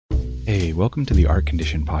Hey, welcome to the Art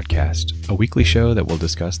Condition Podcast, a weekly show that will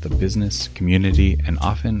discuss the business, community, and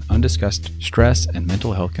often undiscussed stress and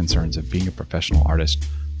mental health concerns of being a professional artist,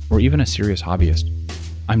 or even a serious hobbyist.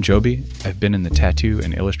 I'm Joby. I've been in the tattoo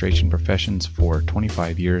and illustration professions for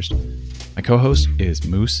 25 years. My co-host is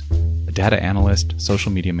Moose, a data analyst,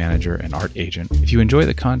 social media manager, and art agent. If you enjoy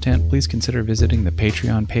the content, please consider visiting the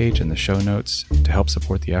Patreon page in the show notes to help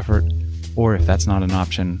support the effort. Or if that's not an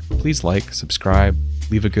option, please like, subscribe,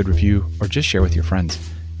 leave a good review, or just share with your friends.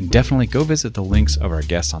 And definitely go visit the links of our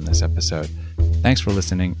guests on this episode. Thanks for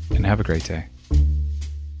listening, and have a great day.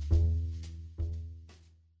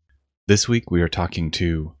 This week we are talking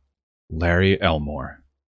to Larry Elmore.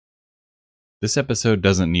 This episode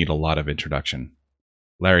doesn't need a lot of introduction.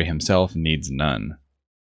 Larry himself needs none.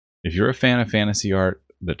 If you're a fan of fantasy art,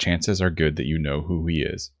 the chances are good that you know who he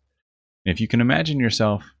is. And if you can imagine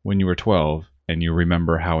yourself when you were 12 and you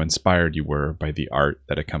remember how inspired you were by the art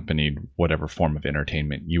that accompanied whatever form of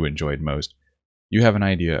entertainment you enjoyed most, you have an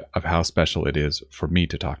idea of how special it is for me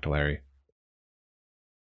to talk to Larry.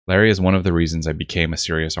 Larry is one of the reasons I became a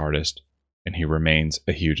serious artist, and he remains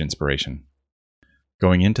a huge inspiration.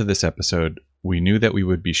 Going into this episode, we knew that we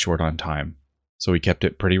would be short on time, so we kept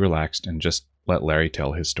it pretty relaxed and just let Larry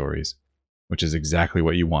tell his stories, which is exactly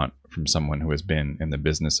what you want from someone who has been in the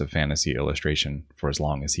business of fantasy illustration for as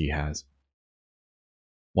long as he has.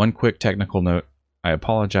 One quick technical note, I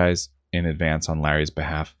apologize in advance on Larry's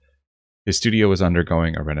behalf. His studio was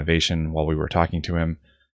undergoing a renovation while we were talking to him,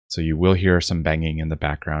 so you will hear some banging in the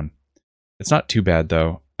background. It's not too bad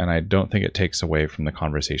though, and I don't think it takes away from the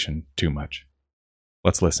conversation too much.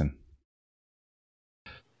 Let's listen.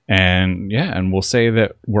 And we'll say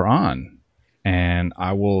that we're on. And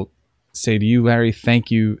I will say to you, Larry,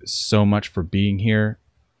 thank you so much for being here.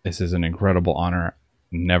 This is an incredible honor.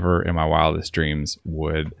 Never in my wildest dreams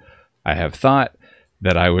would I have thought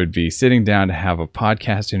that I would be sitting down to have a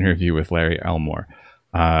podcast interview with Larry Elmore.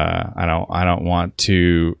 I don't want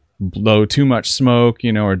to blow too much smoke,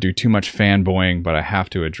 or do too much fanboying, but I have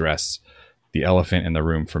to address the elephant in the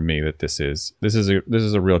room for me that this is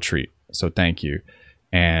a real treat. So thank you.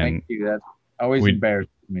 And thank you. That's always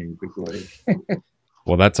embarrassing me.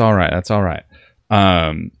 Well, that's all right. That's all right.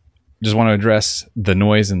 Just want to address the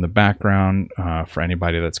noise in the background for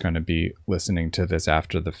anybody that's going to be listening to this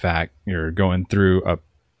after the fact. You're going through a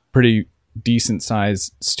pretty decent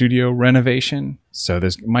sized studio renovation, so there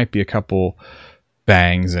might be a couple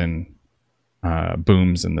bangs and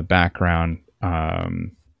booms in the background.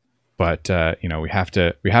 But we have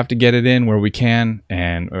to get it in where we can,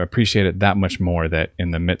 and I appreciate it that much more that in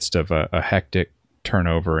the midst of a hectic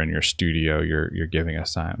turnover in your studio, you're giving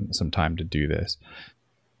us some time to do this.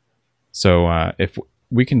 So if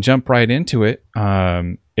we can jump right into it,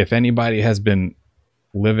 if anybody has been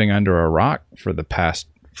living under a rock for the past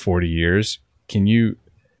 40 years, can you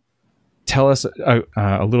tell us a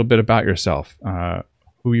little bit about yourself,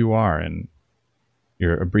 who you are, and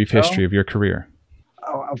a brief history of your career?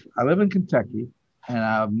 I live in Kentucky, and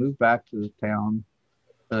I moved back to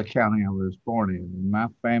the county I was born in. And my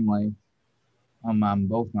family, on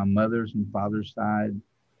both my mother's and father's side,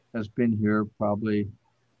 has been here probably.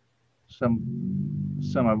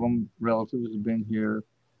 Some of them relatives have been here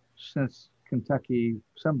since Kentucky,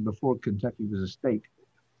 some before Kentucky was a state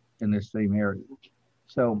in this same area.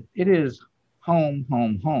 So it is home.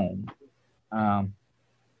 I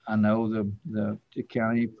know the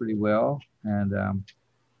county pretty well, and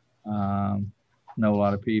know a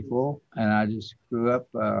lot of people. And I just grew up.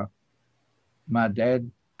 My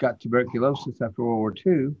dad got tuberculosis after World War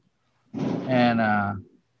II,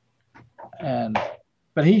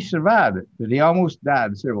 but he survived it. But he almost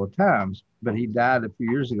died several times. But he died a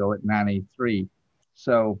few years ago at 93.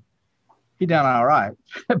 So he done all right.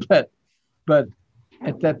 but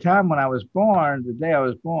at that time when I was born, the day I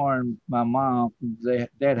was born, my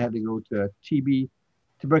dad had to go to a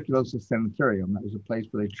tuberculosis sanitarium. That was a place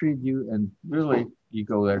where they treated you, and really you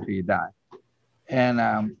go there till you die.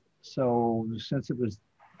 And so since it was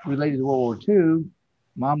related to World War II,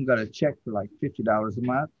 Mom got a check for like $50 a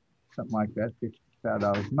month, something like that,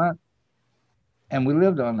 $55 a month. And we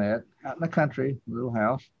lived on that out in the country, a little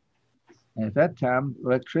house. And at that time,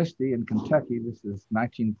 electricity in Kentucky, this is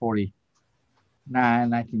 1949,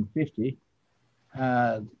 1950,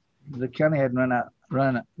 the county had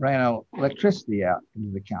ran electricity out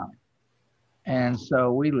into the county. And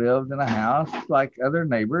so we lived in a house like other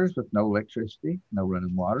neighbors with no electricity, no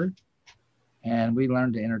running water. And we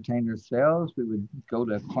learned to entertain ourselves. We would go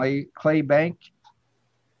to clay bank.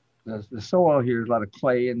 The soil here is a lot of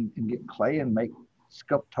clay, and get clay and make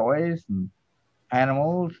sculpt toys and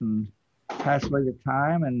animals and pass away the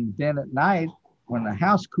time. And then at night, when the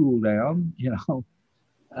house cooled down,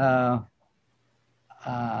 uh,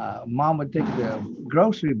 Mom would take the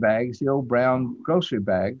grocery bags, the old brown grocery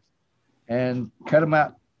bags, and cut them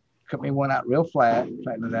out, cut me one out real flat,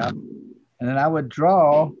 flatten it out, and then I would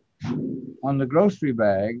draw on the grocery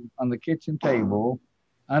bag on the kitchen table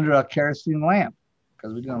under a kerosene lamp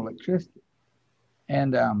because we didn't have electricity.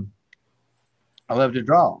 And I loved to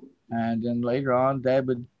draw. And then later on, Dad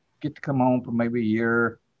would get to come home for maybe a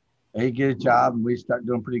year. He'd get a job, and we'd start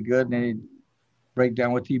doing pretty good. And then he'd break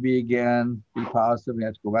down with TB again, be positive, and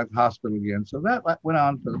have to go back to the hospital again. So that went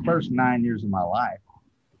on for the first 9 years of my life,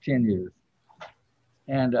 10 years.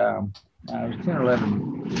 And I was 10 or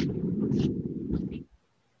 11.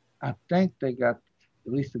 I think they got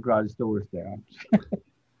at least the garage doors down.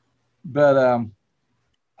 But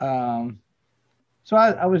so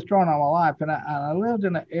I was drawing all my life, and I lived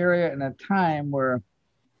in an area in a time where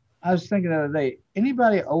I was thinking the other day,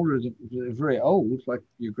 anybody older than very old, like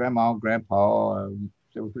your grandma, grandpa,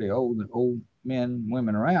 they were pretty old, and old men,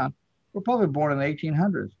 women around, were probably born in the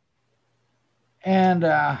 1800s. And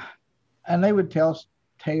they would tell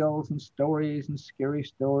tales and stories and scary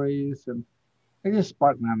stories, and they just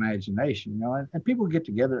sparked my imagination, and people get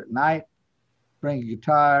together at night, bring a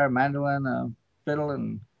guitar, mandolin, a fiddle,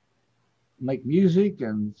 and make music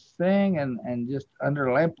and sing and just under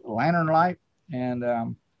a lantern light and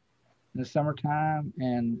in the summertime.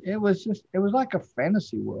 And it was like a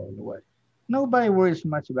fantasy world in a way. Nobody worried so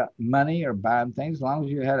much about money or buying things as long as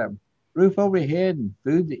you had a roof over your head and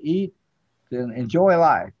food to eat, then enjoy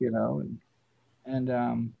life, and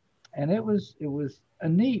it was a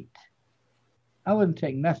neat. I wouldn't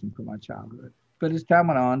take nothing from my childhood. But as time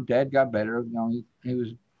went on, Dad got better.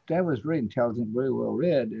 Dad was very intelligent, very well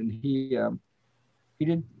read, and he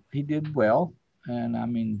did well. And I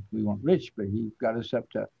mean, we weren't rich, but he got us up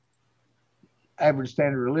to average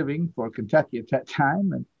standard of living for Kentucky at that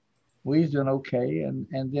time, and we was doing okay. And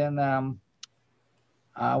then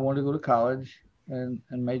I wanted to go to college and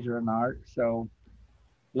major in art. So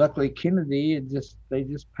luckily, Kennedy they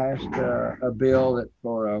just passed a bill that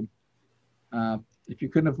for if you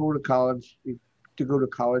couldn't afford a college, to go to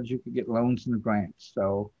college, you could get loans and grants.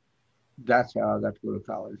 So that's how I got to go to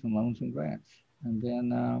college, and loans and grants. And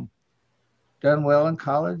then done well in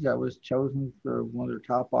college. I was chosen for one of their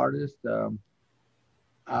top artists. They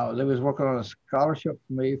was working on a scholarship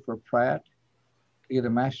for me for Pratt to get a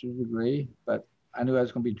master's degree, but I knew I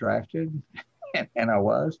was going to be drafted, and I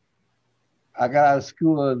was. I got out of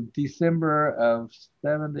school in December of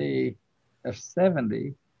 70,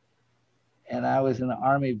 and I was in the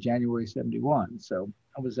Army of January 71. So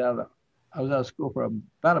I was out of school for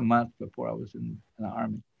about a month before I was in the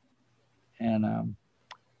Army, and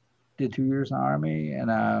did 2 years in the Army,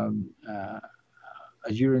 and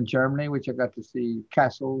a year in Germany, which I got to see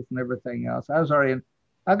castles and everything else. I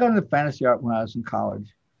got into fantasy art when I was in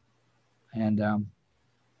college, and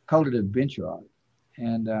called it adventure art.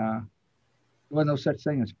 And there wasn't no such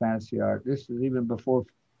thing as fantasy art. This is even before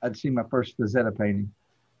I'd seen my first Frazetta painting.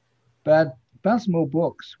 But I found some old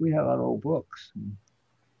books. We had a lot of old books.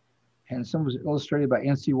 And some was illustrated by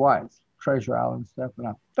N.C. White, Treasure Island stuff. And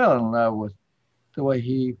I fell in love with the way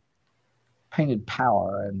he painted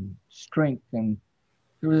power and strength. And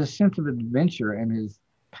there was a sense of adventure in his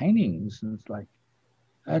paintings. And it's like,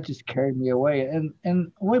 that just carried me away. And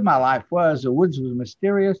the way my life was, the woods was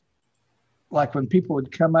mysterious. Like when people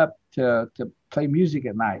would come up to play music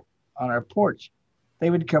at night on our porch, they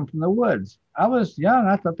would come from the woods. I was young.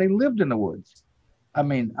 I thought they lived in the woods. I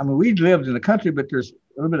mean, we lived in the country, but there's a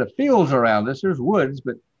little bit of fields around us. There's woods,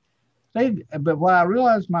 but what I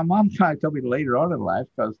realized, my mom tried to tell me later on in life,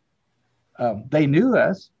 because they knew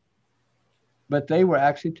us, but they were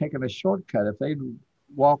actually taking a shortcut. If they'd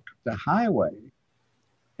walked the highway,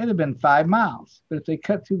 it'd have been 5 miles. But if they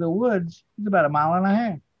cut through the woods, it's about 1.5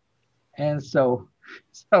 miles. And so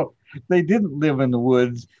they didn't live in the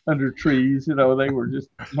woods under trees. They were just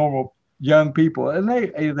normal young people. And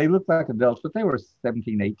they looked like adults, but they were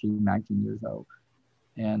 17, 18, 19 years old.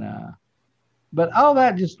 And but all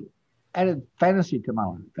that just added fantasy to my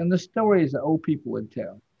life. And the stories that old people would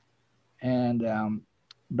tell. And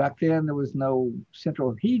back then, there was no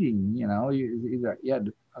central heating. You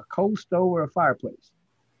had a coal stove or a fireplace.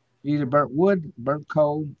 You either burnt wood, burnt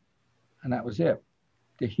coal, and that was it,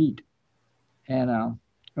 the heat. And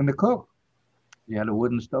to cook, you had a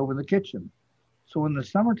wooden stove in the kitchen. So in the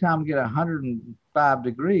summertime, you get 105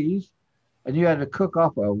 degrees, and you had to cook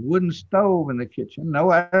off a wooden stove in the kitchen,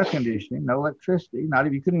 no air conditioning, no electricity, not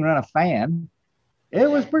if you couldn't even run a fan. It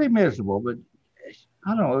was pretty miserable, but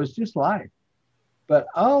I don't know, it was just life. But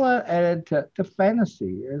all that added to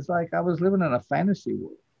fantasy. It's like I was living in a fantasy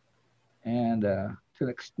world. and to an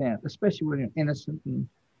extent, especially when you're innocent and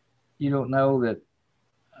you don't know that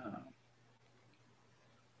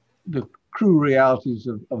the cruel realities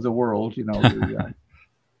of the world,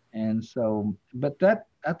 and so, but that,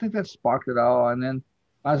 I think that sparked it all. And then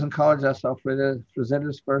when I was in college, I saw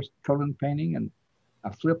Frazetta's first coloring painting, and I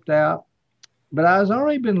flipped out. But I was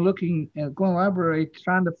already been looking and going to the library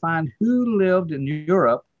trying to find who lived in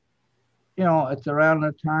Europe, it's around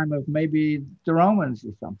the time of maybe the Romans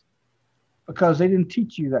or something, because they didn't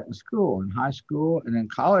teach you that in school, in high school, and in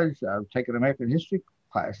college. I've taken American history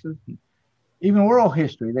classes, even world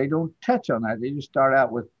history. They don't touch on that. They just start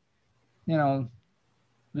out with, you know,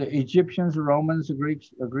 the Egyptians, the Romans, the Greeks,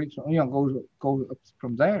 goes up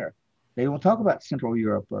from there. They don't talk about Central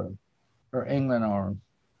Europe or England or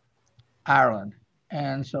Ireland.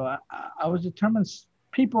 And so I was determined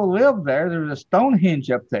people live there. There's a Stonehenge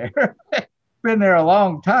up there. Been there a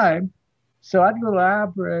long time. So I'd go to the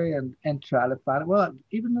library and try to find it. Well,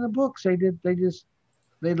 even in the books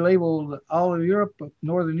they labeled all of Europe,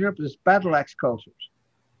 Northern Europe, as battle axe cultures.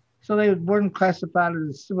 So they weren't classified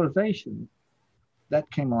as civilization. That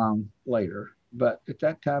came along later. But at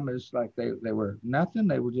that time, it's like they were nothing.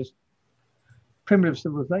 They were just primitive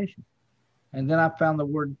civilization. And then I found the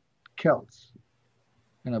word Celts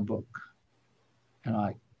in a book. And I'm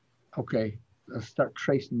like, okay, let's start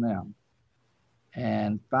tracing them.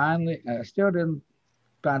 And finally, I still didn't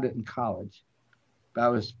find it in college, but I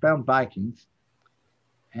was found Vikings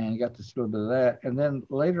and got this little bit of that. And then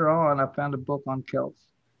later on, I found a book on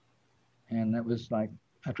Celts. And it was like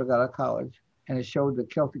after I got out of college. And it showed the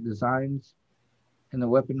Celtic designs and the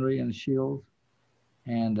weaponry and the shields.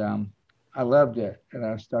 And I loved it. And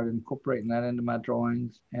I started incorporating that into my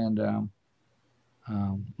drawings. And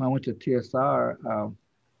when I went to TSR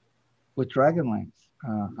with Dragonlance,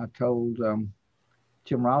 I told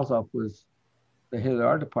Jim Ralshoff was the head of the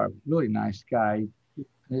art department, really nice guy.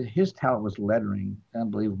 His talent was lettering,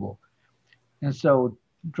 unbelievable. And so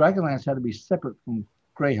Dragonlance had to be separate from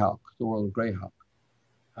Greyhawk, the world of Greyhawk.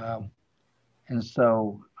 And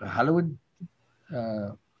so Hollywood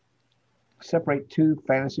separate two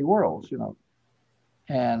fantasy worlds,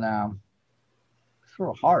 and it's sort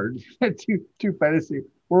of hard, two fantasy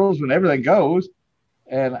worlds when everything goes.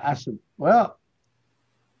 And I said, well,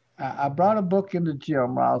 I brought a book into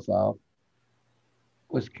Jim Ralshoff,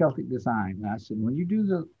 was Celtic design. And I said, when you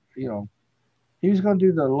do he was going to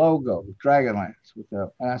do the logo, Dragonlance,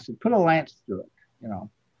 and I said, put a lance through it, And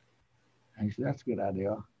he said, that's a good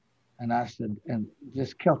idea. And I said, and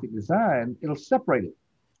this Celtic design, it'll separate it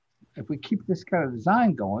if we keep this kind of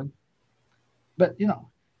design going. But,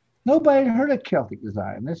 nobody had heard of Celtic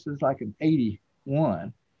design. This is like an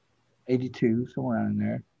 81, 82, somewhere around in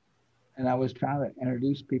there. And I was trying to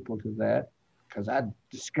introduce people to that because I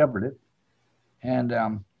discovered it. And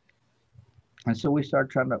so we started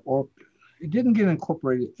trying to, it didn't get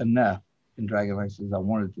incorporated enough in Dragonlance as I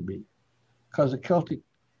wanted it to be, because the Celtic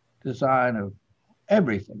design of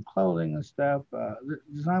everything, clothing and stuff, the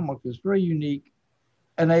design work was very unique.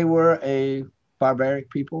 And they were a barbaric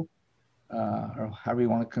people, or however you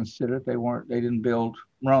want to consider it. They didn't build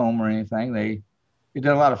Rome or anything. They did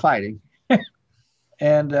a lot of fighting.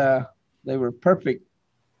 And they were perfect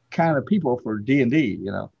kind of people for D&D,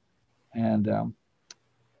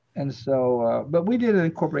 and so, but we did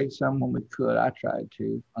incorporate some when we could. I tried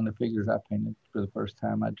to, on the figures I painted for the first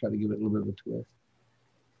time. I tried to give it a little bit of a twist.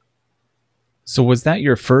 So was that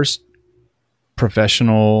your first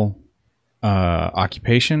professional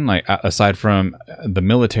occupation? Like aside from the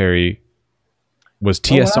military, was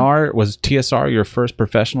TSR your first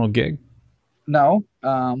professional gig? No,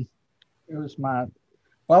 it was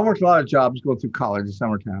I worked a lot of jobs going through college in the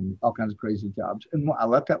summertime, all kinds of crazy jobs. And I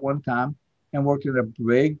left that one time and worked at a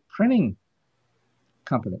big printing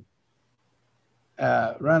company,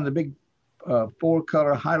 running the big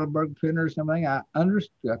 4-color Heidelberg printers and everything. I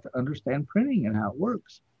got to understand printing and how it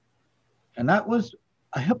works. And that was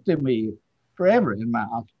helped me forever in my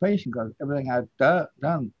occupation, because everything I've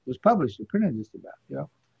done was published or printed just about,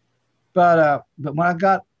 But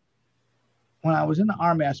when I was in the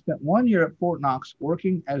Army, I spent 1 year at Fort Knox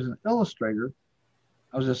working as an illustrator.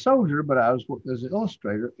 I was a soldier, but I was working as an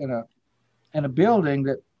illustrator in a building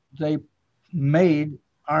that they made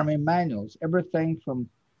Army manuals, everything from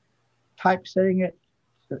typesetting it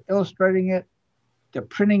to illustrating it to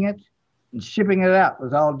printing it and shipping it out. It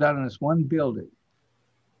was all done in this one building.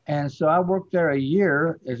 And so I worked there a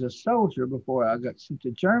year as a soldier before I got sent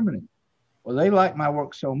to Germany. Well, they liked my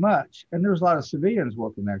work so much, and there was a lot of civilians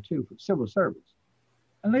working there too for civil service,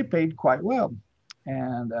 and they paid quite well.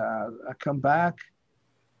 And I come back,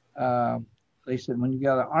 they said, when you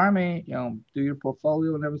go to the Army, do your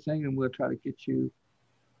portfolio and everything, and we'll try to get you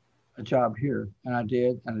a job here. And I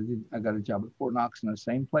did, and I got a job at Fort Knox in the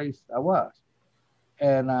same place I was.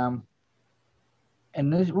 And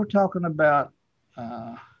this, we're talking about,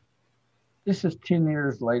 this is 10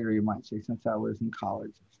 years later, you might say, since I was in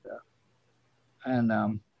college and stuff.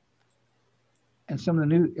 And some of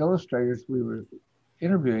the new illustrators we were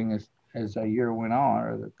interviewing as a year went on,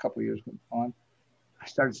 or a couple of years went on, I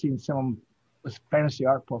started seeing some of them with fantasy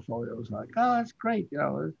art portfolios. Like, oh, that's great.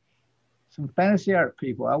 Some fantasy art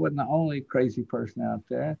people. I wasn't the only crazy person out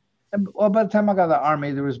there. And well, by the time I got to the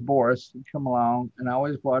Army, there was Boris who'd come along, and I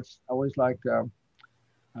always liked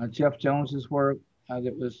Jeff Jones's work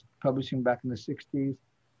that was publishing back in the 60s.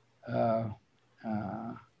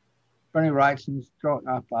 Bernie Wrightson's drawing.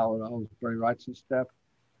 I followed all Bernie Wrightson stuff.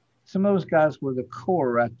 Some of those guys were the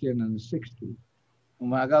core right then in the 60s.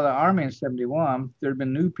 And when I got to the Army in 71, there had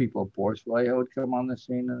been new people. Boris Vallejo had come on the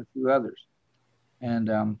scene and a few others.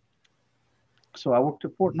 And so I worked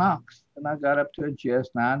at Fort Knox, and I got up to a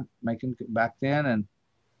GS9 making back then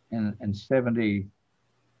and in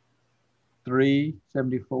 73,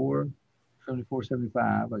 74, 74,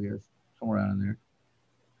 75, I guess, somewhere around in there.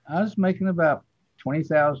 I was making about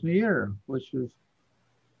 $20,000 a year, which was,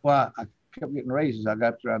 well, I kept getting raises. I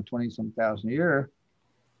got around 20-some thousand a year.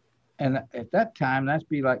 And at that time, that'd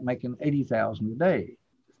be like making 80,000 a day,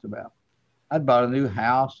 just about. I'd bought a new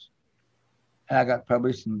house, and I got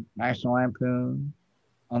published in National Lampoon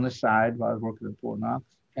on the side while I was working at Fort Knox.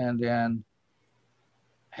 And then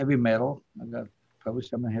heavy metal. I got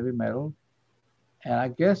published some in heavy metal. And I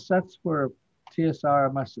guess that's where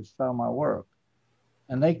TSR must have saw my work.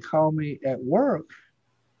 And they called me at work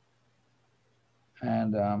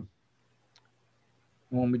and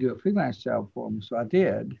wanted me to do a freelance job for them. So I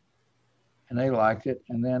did. And they liked it.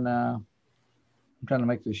 And then I'm trying to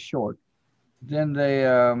make this short. Then they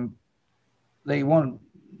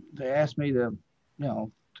asked me to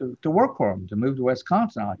work for them, to move to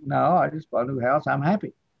Wisconsin. I'm like, no, I just bought a new house. I'm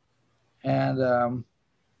happy. And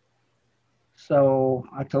so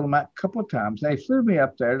I told them that a couple of times. They flew me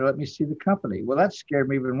up there to let me see the company. Well, that scared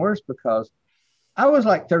me even worse because I was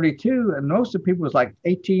like 32 and most of the people was like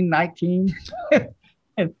 18, 19,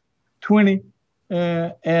 and 20.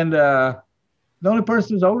 The only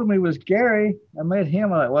person who's older than me was Gary. I met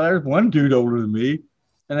him. I'm like, well, there's one dude older than me.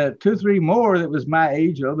 And 2 or 3 more that was my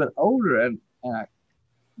age, a little bit older. And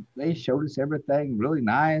they showed us everything really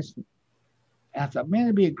nice. And I thought, man,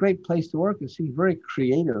 it'd be a great place to work. It seemed very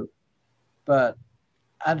creative. But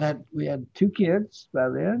we had 2 kids by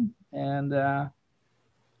then. And I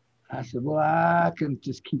said, well, I can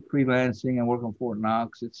just keep freelancing and work on Fort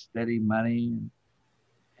Knox. It's steady money.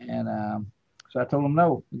 And so I told them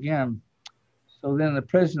no again. So then the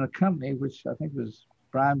president of the company, which I think was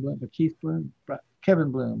Brian Bloom, or Keith Bloom, Kevin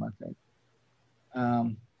Bloom, I think.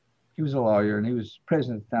 He was a lawyer and he was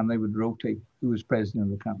president at the time. They would rotate who was president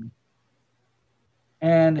of the company.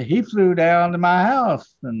 And he flew down to my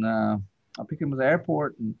house and I picked him at the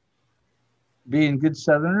airport. And being good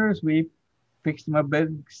Southerners, we fixed him a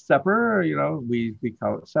big supper. We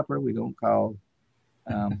call it supper. We don't call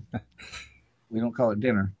it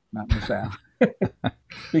dinner, not in the South.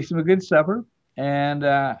 Fixed him a good supper. And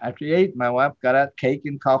after he ate, my wife got out cake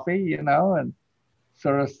and coffee, and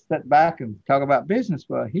sort of sat back and talk about business.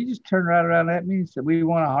 Well, he just turned right around at me and said, we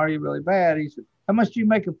want to hire you really bad. He said, how much do you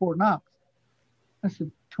make at Fort Knox? I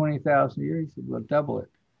said, 20,000 a year. He said, well, double it.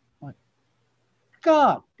 I'm like,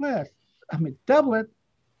 God bless. I mean, double it.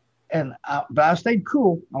 But I stayed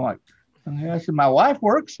cool. I'm like, I said, my wife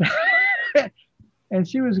works. And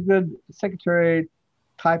she was a good secretary,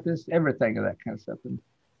 typist, everything of that kind of stuff. And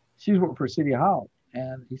she was working for City Hall.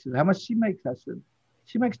 And he said, how much she makes? I said,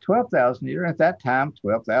 she makes 12,000 a year. And at that time,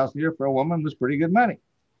 12,000 a year for a woman was pretty good money.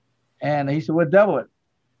 And he said, well, double it.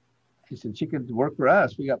 He said, she could work for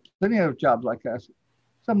us. We got plenty of jobs like us.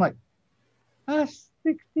 So I'm like, that's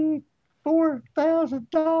 $64,000 or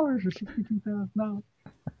 $62,000.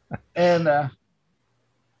 And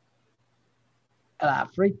I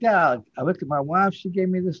freaked out. I looked at my wife. She gave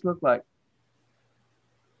me this look like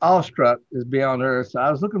awestruck is beyond her. So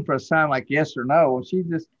I was looking for a sign like yes or no. And she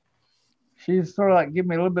sort of like gave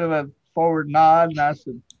me a little bit of a forward nod. And I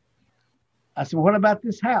said, well, what about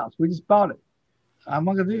this house? We just bought it. I'm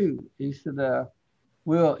going to do. He said,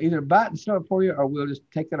 we'll either buy it and sell it for you, or we'll just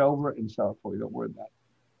take it over and sell it for you. Don't worry about it.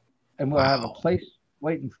 And we'll have a place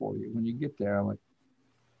waiting for you when you get there. I'm like,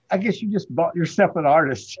 I guess you just bought yourself an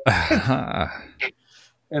artist. And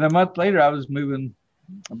about a month later, I was moving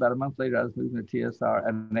to TSR,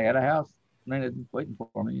 and they had a house rented waiting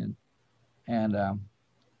for me. And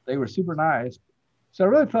they were super nice. So I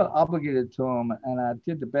really felt obligated to them, and I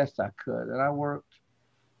did the best I could. And I worked.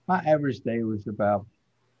 My average day was about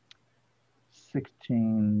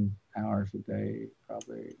 16 hours a day,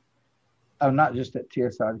 probably. Oh, not just at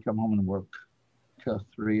TSI. I'd come home and work till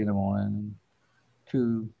 3 in the morning.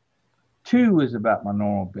 Two, two was about my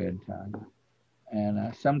normal bedtime,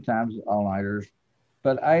 and sometimes all nighters.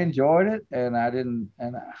 But I enjoyed it, and I didn't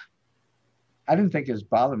think it was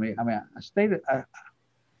bothering me. I mean,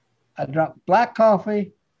 I drank black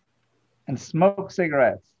coffee and smoked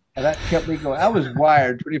cigarettes, and that kept me going. I was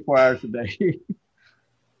wired 24 hours a day.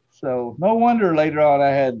 So no wonder later on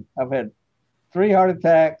I've had 3 heart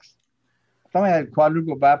attacks. I finally had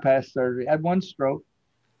quadruple bypass surgery. I had 1 stroke.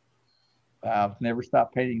 I've never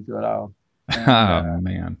stopped painting through it all. And Oh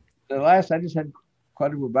man. I just had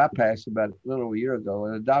quadruple bypass about a little over a year ago,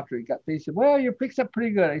 and the doctor he said, "Well, your pick's up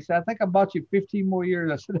pretty good." He said, "I think I bought you 15 more years."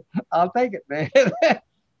 I said, "I'll take it, man."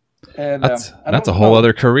 And That's a whole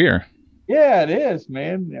other career. Yeah, it is,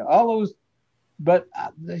 man. All those, but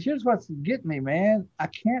here's what's getting me, man. I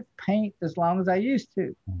can't paint as long as I used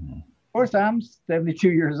to. Of course, I'm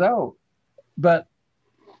 72 years old, but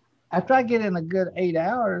after I get in a good 8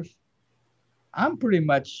 hours, I'm pretty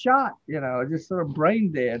much shot, just sort of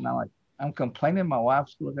brain dead. And I'm complaining. My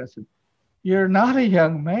wife's looking. I said, "You're not a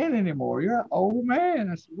young man anymore. You're an old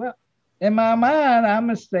man." I said, "Well, in my mind, I'm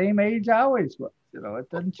the same age I always was. It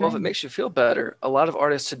doesn't change." Well, if it makes you feel better, a lot of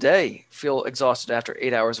artists today feel exhausted after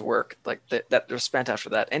 8 hours of work, like that they're spent after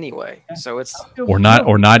that anyway. So it's or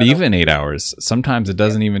not even 8 hours. Sometimes it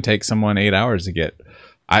doesn't even take someone 8 hours to get.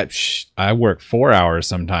 I work 4 hours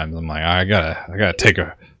sometimes. I'm like, I gotta take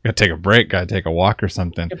a break. Gotta take a walk or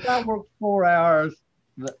something. If I worked 4 hours,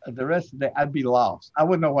 the rest of the day I'd be lost. I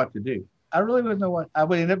wouldn't know what to do. I really wouldn't know what. I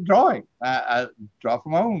would end up drawing. I draw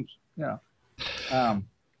from homes.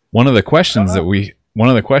 One of the questions that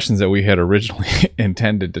we had originally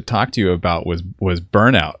intended to talk to you about was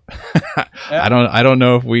burnout. Yeah. I don't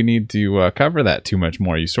know if we need to cover that too much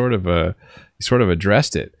more. You sort of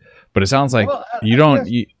addressed it, but it sounds like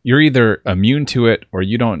you're either immune to it or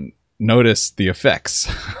you don't notice the effects.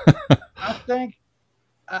 I think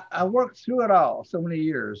I worked through it all so many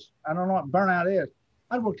years. I don't know what burnout is.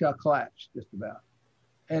 I'd work till I collapsed just about,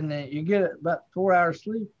 and then you get about 4 hours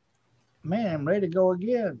sleep. Man, I'm ready to go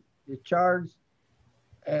again. You're charged,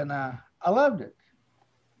 and I loved it.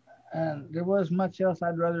 And there wasn't much else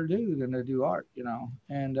I'd rather do than to do art,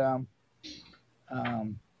 And I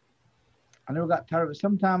never got tired of it.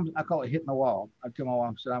 Sometimes I call it hitting the wall. I tell my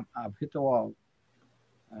wife, I've hit the wall.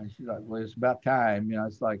 And she's like, "Well, it's about time."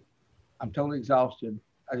 It's like I'm totally exhausted.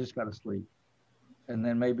 I just got to sleep. And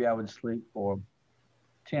then maybe I would sleep for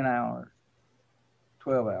 10 hours,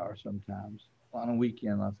 12 hours sometimes. On a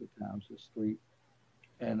weekend, lots of times, just sleep.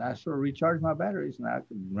 And I sort of recharge my batteries, and I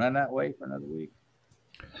can run that way for another week.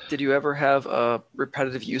 Did you ever have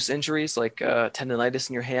repetitive use injuries like tendonitis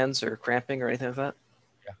in your hands or cramping or anything like that?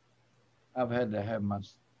 Yeah. I've had to have my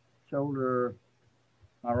shoulder,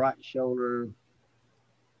 my right shoulder.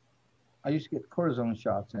 I used to get cortisone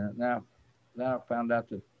shots in it. Now I found out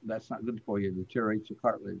that that's not good for you. It deteriorates your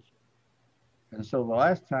cartilage. And so the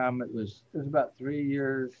last time it was about 3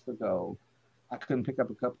 years ago. I couldn't pick up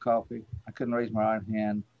a cup of coffee. I couldn't raise my right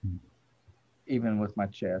hand, even with my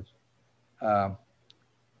chest. I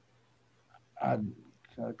had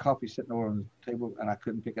coffee sitting over on the table, and I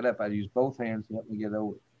couldn't pick it up. I'd use both hands to help me get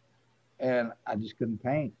over it. And I just couldn't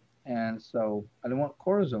paint. And so I didn't want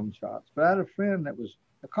cortisone shots. But I had a friend that was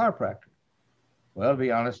a chiropractor. Well, to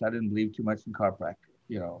be honest, I didn't believe too much in chiropractor.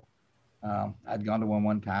 I'd gone to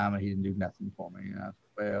one time, and he didn't do nothing for me. I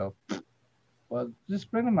said, well, this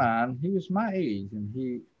friend of mine, he was my age, and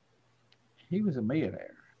he was a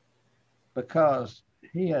millionaire because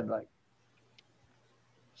he had like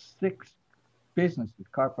 6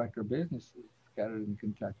 chiropractor businesses scattered in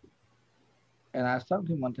Kentucky. And I was talking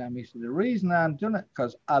to him one time. He said, "The reason I'm doing it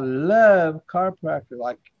because I love chiropractor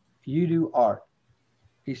like you do art."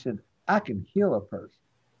 He said, "I can heal a person."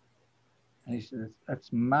 And he said,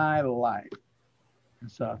 "That's my life." And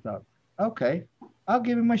so I thought, okay, I'll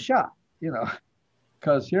give him a shot.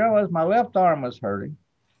 Because here I was, my left arm was hurting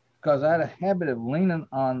because I had a habit of leaning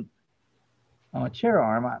on a chair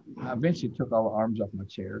arm. I eventually took all the arms off my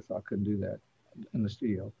chair, so I couldn't do that in the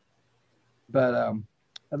studio. But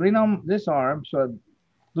I leaned on this arm, so I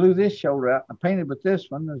blew this shoulder out. I painted with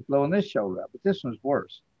this one, and was blowing this shoulder out, but this one's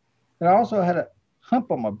worse. And I also had a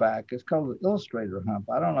hump on my back. It's called the illustrator hump.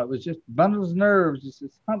 I don't know. It was just bundles of nerves, just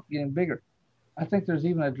this hump getting bigger. I think there's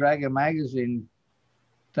even a Dragon magazine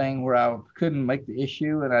thing where I couldn't make the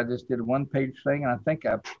issue, and I just did a 1-page thing, and I think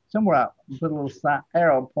somewhere I put a little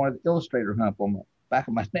arrow pointed the illustrator hump on the back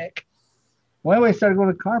of my neck. Well, anyway, I started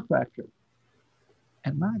going to chiropractor.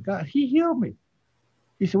 And my God, he healed me.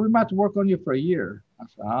 He said, we might have to work on you for a year. I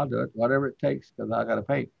said, I'll do it, whatever it takes, because I got to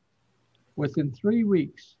pay. Within 3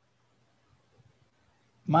 weeks,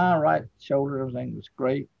 my right shoulder, everything was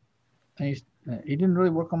great. And he didn't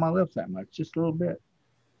really work on my left that much, just a little bit.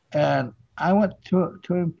 And I went to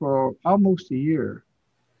him for almost a year.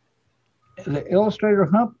 The illustrator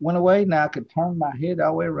hump went away. Now I could turn my head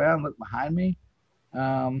all the way around, look behind me.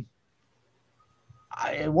 Um,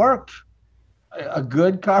 it worked. A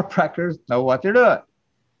good chiropractors know what they're doing.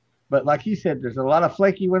 But like he said, there's a lot of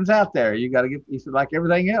flaky ones out there. You got to get, he said, like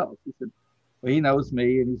everything else. He said, well, he knows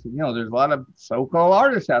me. And he said, there's a lot of so-called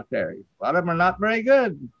artists out there. A lot of them are not very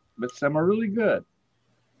good, but some are really good.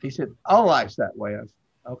 He said, all life's that way. I said,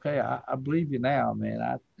 okay, I believe you now,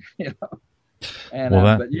 man. And,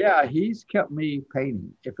 but yeah, he's kept me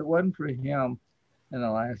painting. If it wasn't for him in the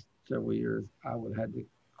last several years, I would have had to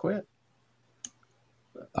quit.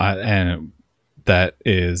 And that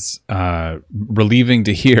is relieving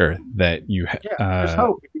to hear that you there's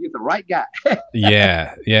hope if you get the right guy.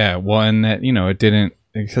 yeah one that it didn't,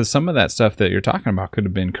 because some of that stuff that you're talking about could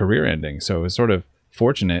have been career ending, so it was sort of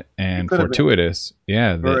fortunate and fortuitous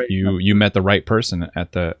that you met the right person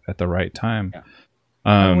at the right time.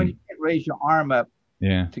 When you can't raise your arm up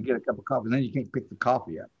to get a cup of coffee, and then you can't pick the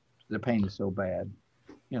coffee up, the pain is so bad,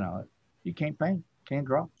 you can't paint, can't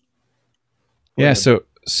draw.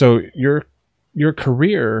 So your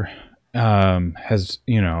career has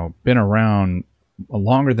been around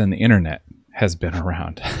longer than the internet has been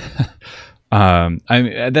around. I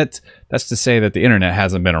mean, that's to say that the internet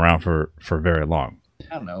hasn't been around for very long.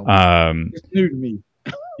 I don't know. It's new to me.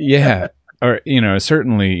 Yeah, or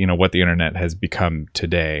certainly what the internet has become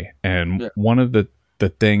today, and one of the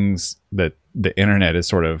things that the internet is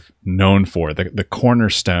sort of known for, the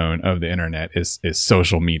cornerstone of the internet is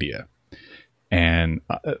social media. And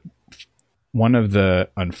one of the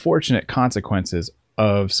unfortunate consequences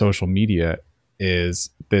of social media is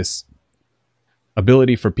this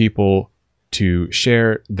ability for people to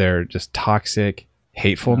share their just toxic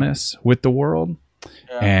hatefulness with the world,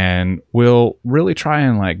 and will really try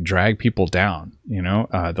and like drag people down.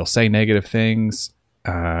 They'll say negative things,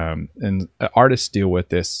 and artists deal with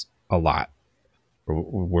this a lot,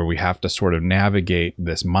 where we have to sort of navigate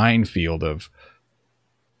this minefield of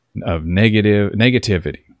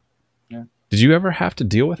negativity. Did you ever have to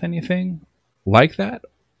deal with anything like that?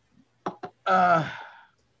 A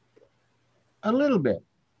little bit.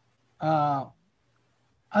 I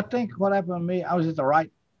think what happened to me, I was at the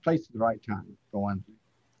right place at the right time, for one thing.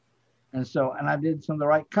 And I did some of the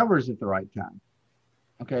right covers at the right time.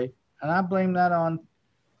 Okay. And I blame that on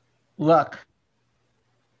luck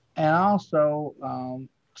and also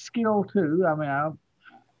skill too. I mean,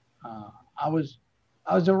 I was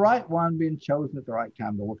the right one being chosen at the right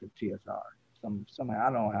time to work at TSR. Somehow,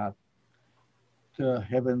 I don't know how to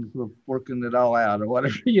heavens were working it all out or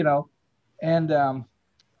whatever, And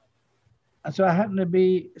so I happened to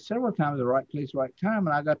be several times at the right place, right time,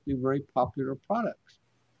 and I got to do very popular products.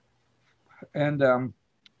 And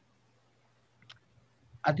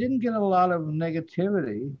I didn't get a lot of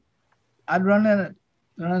negativity. I'd run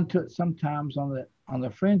into it sometimes on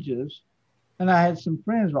the fringes, and I had some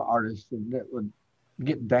friends who were artists that would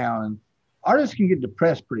get down, and artists can get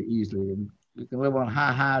depressed pretty easily, and you can live on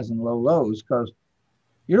high highs and low lows because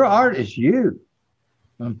your art is you.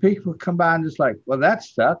 When people come by and just like, well, that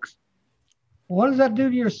sucks. What does that do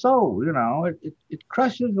to your soul? It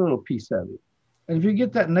crushes a little piece of it. And if you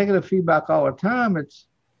get that negative feedback all the time, it's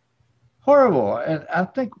horrible. And I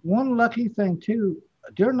think one lucky thing too,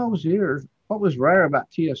 during those years, what was rare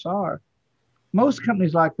about TSR, most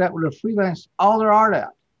companies like that would have freelanced all their art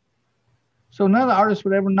out. So none of the artists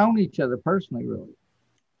would have ever known each other personally, really.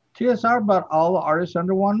 TSR brought all the artists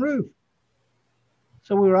under one roof.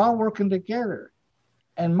 So we were all working together.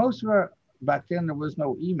 And most of back then there was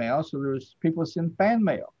no email, so there was people send fan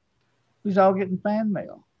mail. We was all getting fan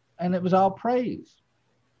mail, and it was all praise.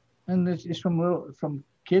 And it's from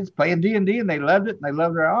kids playing D&D, and they loved it, and they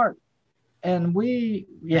loved their art. And we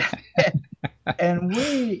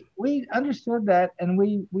understood that, and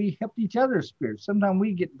we helped each other's spirits. Sometimes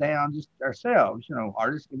we get down just ourselves.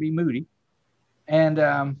 Artists can be moody,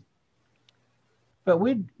 and but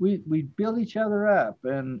we build each other up,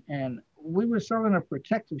 and we were sort of in a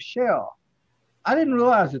protective shell. I didn't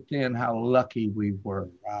realize it then how lucky we were.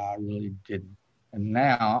 I really didn't. And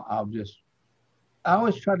now I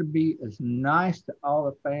always try to be as nice to all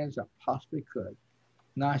the fans as I possibly could.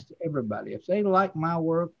 Nice to everybody. If they like my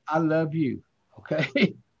work, I love you.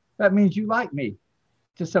 Okay. That means you like me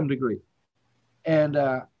to some degree. And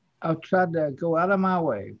I've tried to go out of my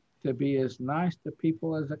way to be as nice to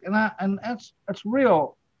people as and that's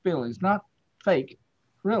real feelings, not fake.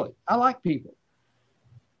 Really, I like people.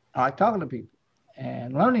 I like talking to people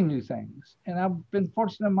and learning new things. And I've been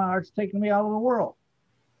fortunate in my art's taken me all over the world,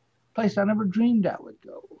 place I never dreamed I would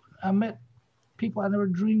go. I met people I never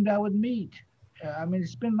dreamed I would meet. I mean,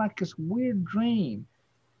 it's been like this weird dream.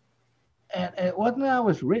 And it wasn't that I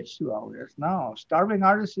was rich through all this. No, starving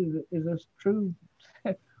artist is a true.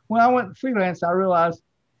 When I went freelance, I realized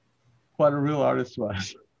what a real artist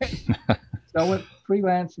was. So I went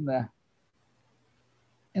freelance in the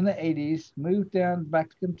 80s, moved down back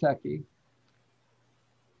to Kentucky.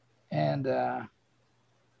 And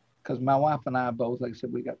because my wife and I both, like I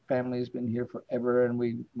said, we got families been here forever.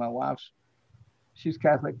 And my wife's, she's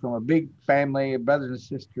Catholic from a big family of brothers and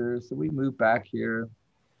sisters. So we moved back here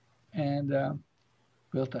and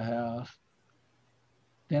built a house.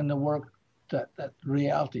 Then the work, that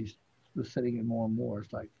reality was setting in more and more.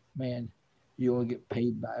 It's like, man, you only get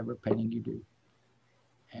paid by every painting you do.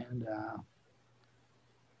 And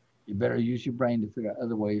you better use your brain to figure out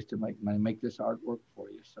other ways to make money, make this art work for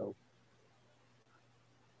you. So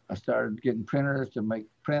I started getting printers to make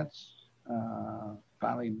prints,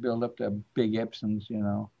 finally build up the big Epsons,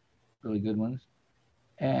 really good ones.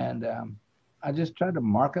 And I just tried to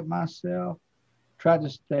market myself, tried to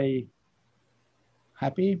stay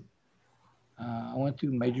happy. I went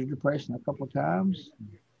through major depression a couple of times,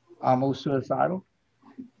 almost suicidal.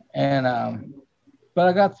 And, but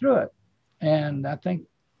I got through it. And I think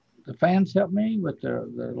the fans helped me with their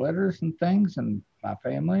letters and things, and my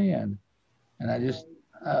family. And I just,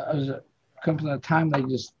 I was come to the time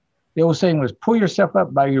the old saying was, pull yourself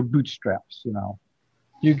up by your bootstraps.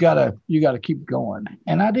 You gotta keep going.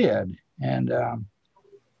 And I did. And,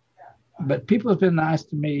 but people have been nice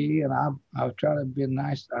to me, and I've tried to be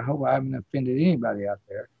nice. I hope I haven't offended anybody out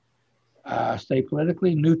there. Stay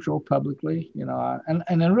politically neutral publicly,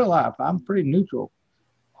 and in real life, I'm pretty neutral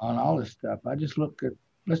on all this stuff. I just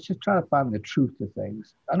let's just try to find the truth of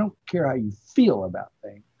things. I don't care how you feel about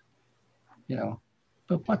things,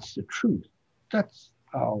 but what's the truth? That's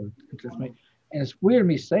all that interests me. And it's weird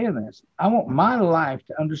me saying this. I want my life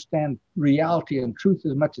to understand reality and truth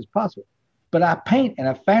as much as possible. But I paint in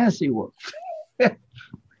a fantasy world.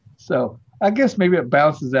 So I guess maybe it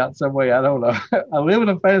bounces out some way. I don't know. I live in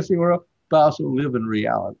a fantasy world, but I also live in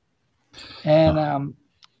reality. And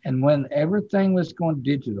when everything was going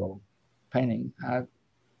digital painting,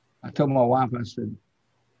 I told my wife, I said,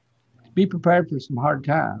 be prepared for some hard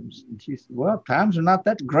times. And she said, well, times are not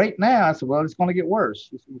that great now. I said, well, it's going to get worse.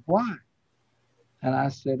 She said, why? And I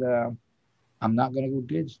said, I'm not going to go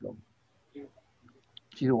digital.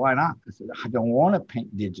 She said, why not? I said, I don't want to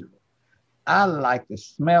paint digital. I like the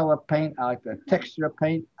smell of paint. I like the texture of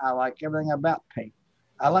paint. I like everything about paint.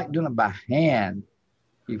 I like doing it by hand.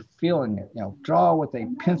 You feeling it, draw with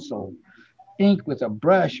a pencil, ink with a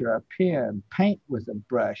brush or a pen, paint with a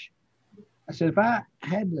brush. I said, if I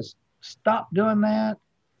had to stop doing that,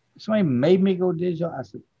 somebody made me go digital, I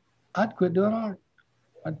said, I'd quit doing art.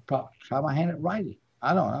 I'd probably try my hand at writing.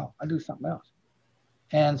 I don't know. I'd do something else.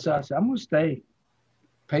 And so I said, I'm going to stay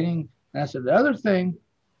painting. And I said, the other thing,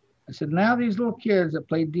 I said, now these little kids that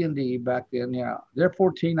played D&D back then, they're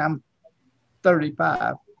 14, I'm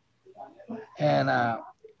 35. And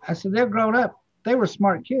I said, they're grown up. They were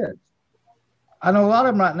smart kids. I know a lot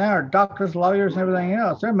of them right now are doctors, lawyers, and everything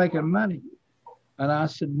else. They're making money. And I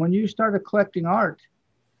said, when you started collecting art,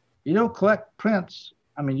 you don't collect prints.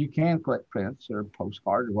 I mean, you can collect prints or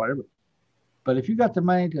postcards or whatever. But if you got the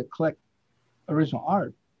money to collect original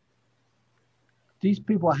art, these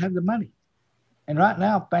people have the money. And right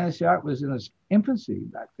now, fantasy art was in its infancy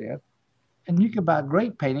back then. And you could buy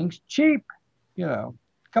great paintings cheap, a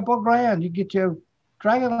couple of grand. You get your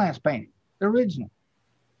Dragonlance painting, the original.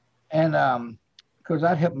 And because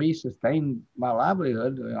that helped me sustain my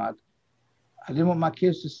livelihood. I didn't want my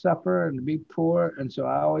kids to suffer and to be poor. And so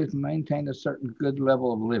I always maintained a certain good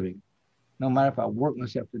level of living. No matter if I worked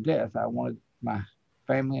myself to death, I wanted my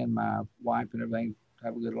family and my wife and everything to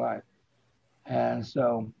have a good life. And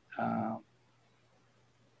so,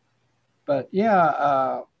 but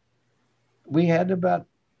yeah, we had about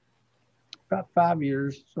 5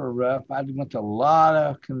 years, sort of rough. I went to a lot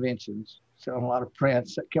of conventions, selling a lot of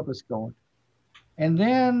prints that kept us going. And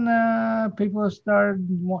then people started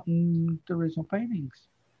wanting the original paintings.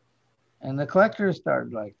 And the collectors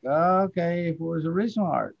started like, oh, okay, if it was original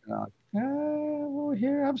art. And I'm like, well,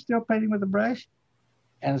 here, I'm still painting with a brush.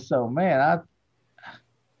 And so, man,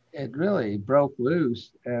 it really broke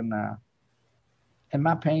loose. And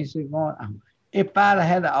my paintings are going, if I'd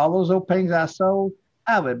had all those old paintings I sold,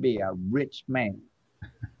 I would be a rich man.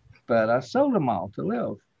 But I sold them all to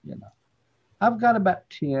live. you know. I've got about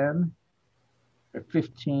 10 or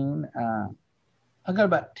 15. I got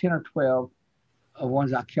about 10 or 12 of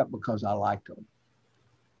ones I kept because I liked them.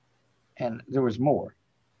 And there was more,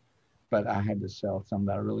 but I had to sell some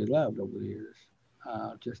that I really loved over the years,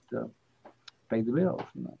 just to pay the bills.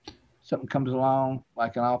 You know, something comes along,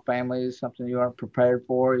 like in all families, something you aren't prepared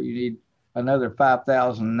for. You need another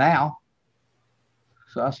 5,000 now.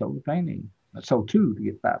 So I sold the painting. I sold two to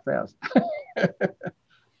get 5,000.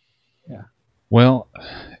 Yeah. Well,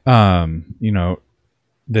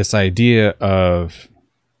 this idea of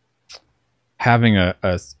having a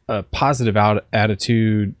positive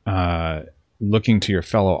attitude, looking to your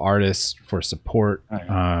fellow artists for support,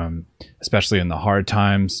 especially in the hard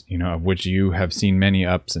times, of which you have seen many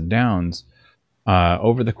ups and downs.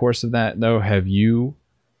 Over the course of that, though, have you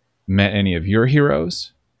met any of your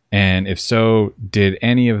heroes? And if so, did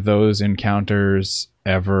any of those encounters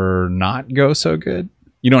ever not go so good?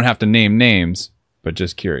 You don't have to name names, but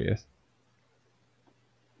just curious.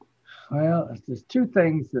 Well, there's two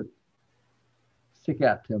things that stick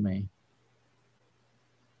out to me.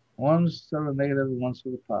 One's sort of negative and one's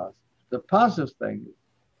sort of positive. The positive thing,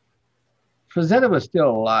 Frazetta was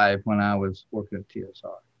still alive when I was working at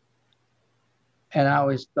TSR. And I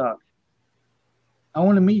always thought, I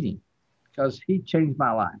want to meet him because he changed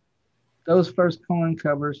my life. Those first Conan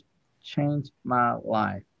covers changed my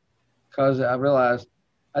life because I realized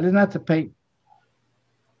I didn't have to paint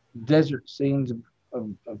desert scenes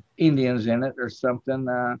of Indians in it or something.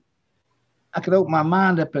 I could open my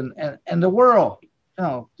mind up and the world,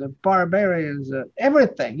 the barbarians,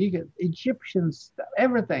 everything. You could Egyptian stuff,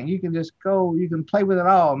 everything. You can just go, you can play with it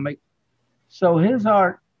all. So his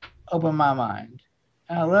art opened my mind.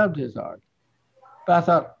 And I loved his art. But I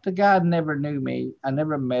thought, the guy never knew me. I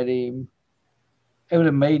never met him. It would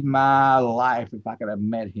have made my life if I could have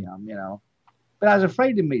met him, But I was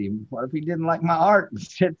afraid to meet him. What if he didn't like my art and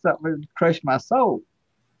said something that would crush my soul?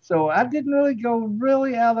 So I didn't really go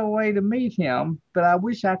really out of the way to meet him, but I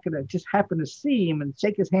wish I could have just happened to see him and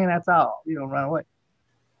shake his hand. That's all, run away.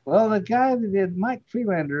 Well, the guy that did Mike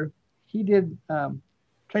Freelander, he did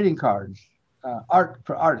trading cards, art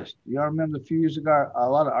for artists. You all remember a few years ago, a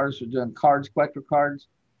lot of artists were doing cards, collector cards.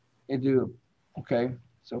 They do, okay.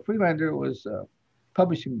 So Freelander was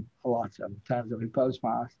publishing a lot of times that he published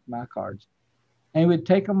my cards. And he would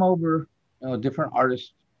take them over, different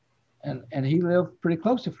artists. And he lived pretty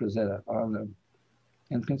close to Frazetta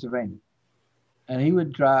in Pennsylvania. And he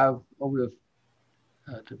would drive over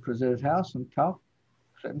to Frazetta's house and talk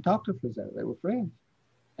to Frazetta. They were friends.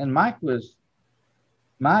 And Mike was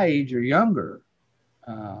my age or younger.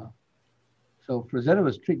 So Frazetta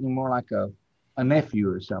was treating him more like a nephew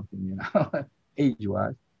or something,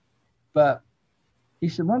 age-wise. But he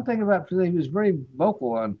said one thing about Frazetta, he was very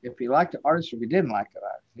vocal on if he liked the artist or if he didn't like the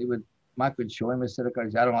artist. Mike would show him a set of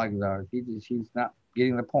cards. I don't like his art. He's not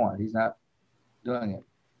getting the point. He's not doing it.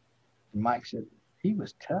 And Mike said he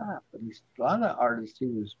was tough, but a lot of artists he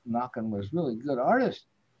was knocking was really good artists.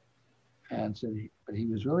 And said, but he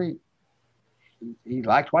was really, he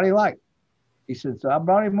liked what he liked. He said, so I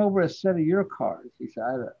brought him over a set of your cards. He said,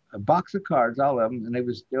 I had a box of cards, all of them, and they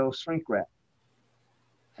were still shrink wrapped.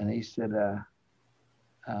 And he said,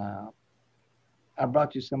 I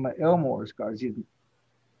brought you some of Elmore's cards.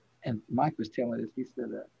 And Mike was telling me this. He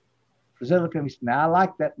said, Frazetta looked at me and said, now I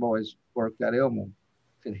like that boy's work, that Elmore.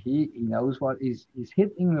 He said, he knows what he's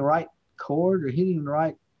hitting the right chord or hitting the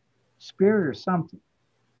right spirit or something.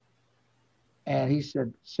 And he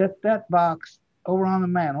said, set that box over on the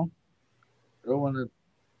mantle, or over on the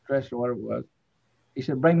dresser, whatever it was. He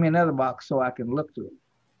said, bring me another box so I can look through it.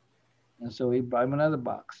 And so he brought him another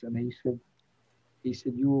box. And he said,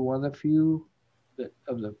 you were one of the few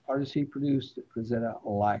of the artists he produced that Frazetta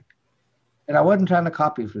liked. And I wasn't trying to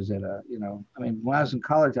copy Frazetta, when I was in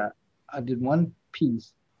college, I did one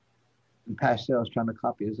piece in pastels trying to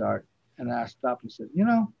copy his art. And I stopped and said,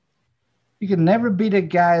 you can never beat a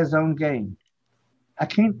guy's own game. I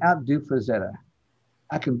can't outdo Frazetta.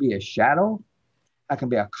 I can be a shadow. I can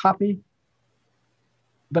be a copy.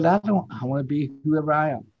 But I want to be whoever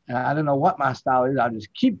I am. And I don't know what my style is. I'll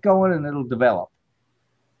just keep going and it'll develop.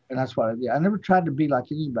 And that's what I did. I never tried to be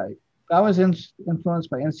like anybody. I was influenced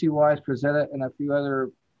by N.C. Wise, Frazetta, and a few other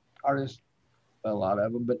artists, a lot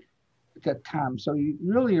of them, but at that time. So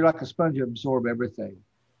you're like a sponge, you absorb everything,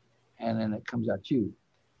 and then it comes out you.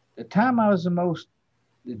 The time I was the most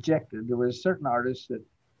dejected, there was certain artists that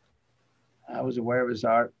I was aware of his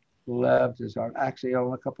art, loved his art. I actually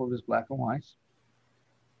own a couple of his black and whites,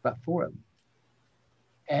 about 4 of them.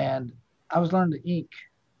 And I was learning to ink.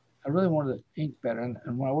 I really wanted to ink better. And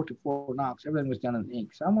when I worked at Fort Knox, everything was done in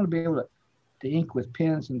ink. So I want to be able to the ink with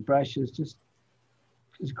pens and brushes, just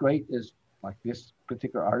as great as like this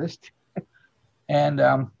particular artist. And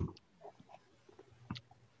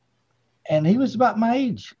he was about my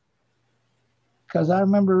age, because I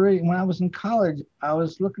remember reading when I was in college, I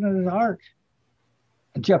was looking at his art.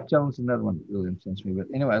 And Jeff Jones, another one that really influenced me. But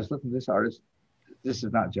anyway, I was looking at this artist. This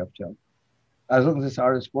is not Jeff Jones. I was looking at this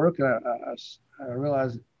artist's work, and I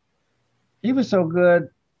realized he was so good.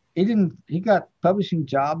 He got publishing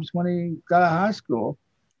jobs when he got out of high school,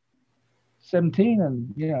 17.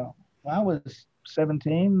 And, when I was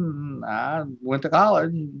 17, I went to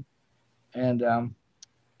college. And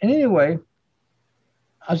anyway,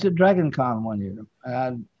 I was at Dragon Con one year.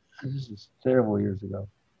 This is several years ago.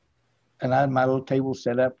 And I had my little table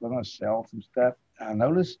set up. I'm going to sell some stuff. I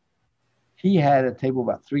noticed he had a table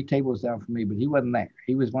about 3 tables down from me, but he wasn't there.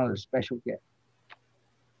 He was one of the special guests.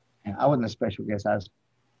 And I wasn't a special guest. I was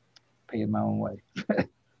paying my own way.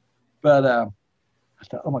 But I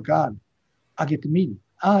thought, oh my God, I get to meet him.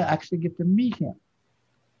 I actually get to meet him.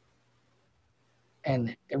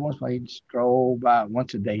 And every once in a while, he'd stroll by.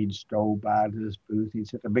 Once a day, he'd stroll by to this booth. He'd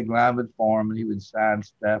set a big line with form, and he would sign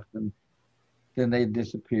stuff. And then they'd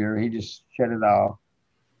disappear. He just shut it off.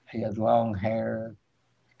 He had long hair,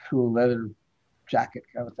 cool leather jacket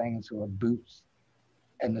kind of thing, and so boots.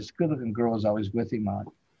 And this good-looking girl was always with him. I'm like,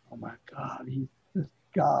 oh my God, he's just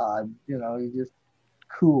God. He's just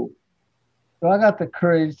cool. So I got the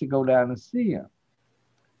courage to go down and see him.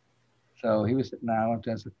 So he was sitting there. I went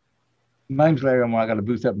down and said, my name's Larry Elmore. I got a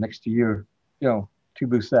booth up next to your, 2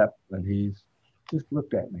 booths up. And he's just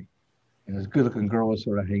looked at me. And this good-looking girl was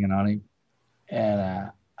sort of hanging on him.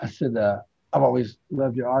 And I said, I've always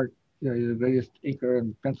loved your art. You're the greatest inker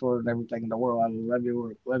and penciler and everything in the world. I love your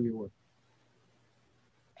work, love your work.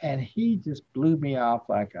 And he just blew me off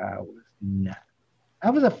like I was nuts.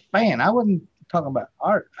 I was a fan. I wasn't talking about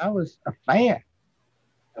art. I was a fan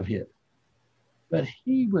of his. But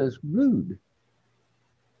he was rude.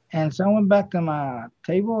 And so I went back to my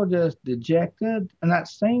table just dejected. And that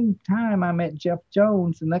same time I met Jeff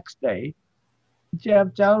Jones the next day.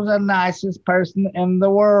 Jeff Jones, the nicest person in the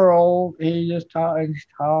world. He just talked and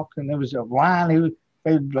talked. And there was a line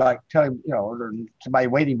they'd like tell him, there's somebody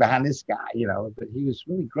waiting behind this guy, but he was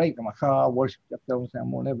really great. I'm like, I worship Jeff Jones now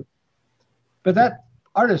more than ever. But that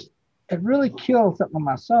artist, it really killed something in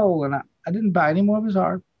my soul. And I didn't buy any more of his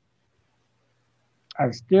art. I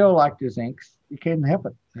still liked his inks. You couldn't help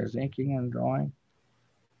it. There's inking and drawing.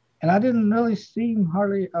 And I didn't really see him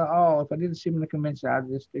hardly at all. If I didn't see him in the convention, I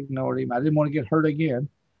just ignored him. I didn't want to get hurt again.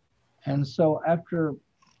 And so after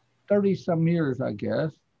 30-some years, I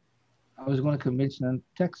guess, I was going to a convention in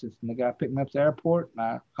Texas. And the guy picked me up at the airport. And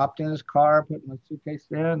I hopped in his car, put my suitcase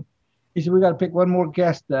in. He said, we got to pick one more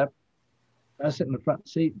guest up. I was sitting in the front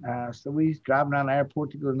seat. So we driving around the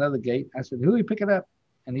airport to go to another gate. I said, who are you picking up?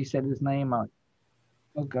 And he said his name. I'm like,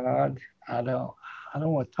 oh God, I don't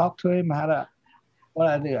want to talk to him. What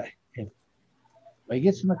I do? He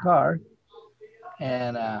gets in the car,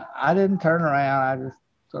 and I didn't turn around. I just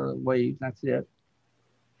sort of waved. That's it.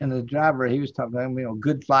 And the driver, he was talking to him,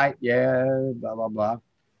 good flight, yeah, blah, blah, blah.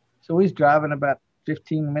 So he's driving about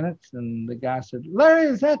 15 minutes, and the guy said, Larry,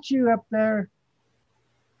 is that you up there?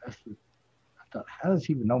 I thought, how does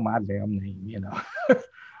he even know my damn name,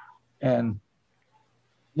 And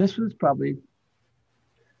this was probably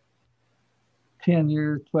 10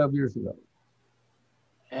 years, 12 years ago.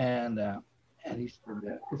 And he said,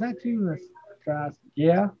 is that you? I said,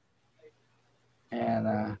 yeah.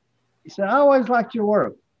 And he said, I always liked your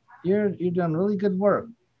work. You're doing really good work.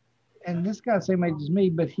 And this guy's the same age as me,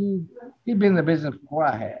 but he'd been in the business before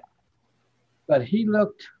I had. But he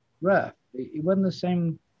looked rough. He wasn't the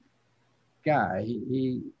same guy.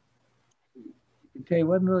 He could tell he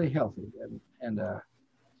wasn't really healthy. And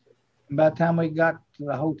by the time we got to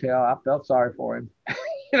the hotel, I felt sorry for him.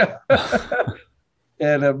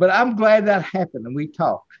 And but I'm glad that happened, and we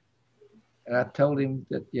talked. And I told him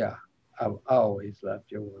that, yeah, I've always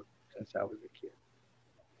loved your work since I was a kid.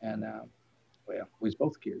 And we was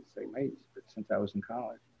both kids, same age, but since I was in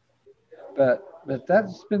college. But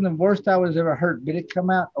that's been the worst I was ever hurt. But it come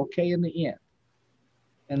out okay in the end.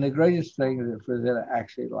 And the greatest thing is that I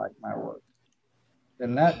actually like my work.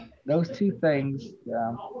 And those 2 things,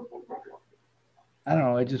 I don't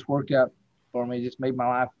know, it just worked out for me. It just made my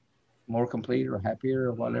life more complete or happier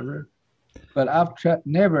or whatever. But I've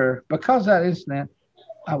never, because of that incident,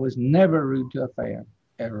 I was never rude to a fan,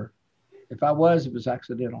 ever. If I was, it was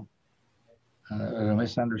accidental. A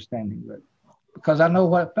misunderstanding. But because I know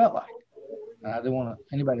what it felt like. And I didn't want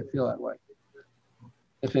anybody to feel that way.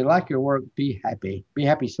 If they like your work, be happy. Be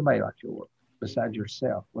happy somebody likes your work besides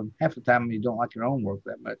yourself. Well, half the time you don't like your own work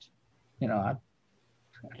that much. I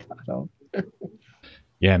don't.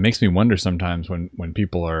 Yeah, it makes me wonder sometimes when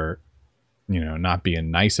people are, not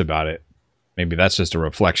being nice about it. Maybe that's just a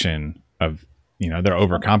reflection of, they're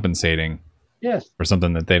overcompensating Yes, for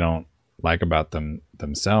something that they don't like about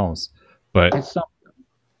themselves. But it's something.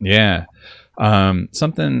 yeah,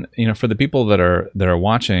 something, for the people that are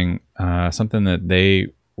watching, something that they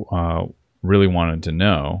really wanted to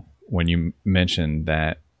know when you mentioned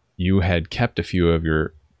that you had kept a few of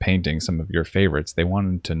your paintings, some of your favorites. They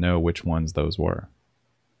wanted to know which ones those were.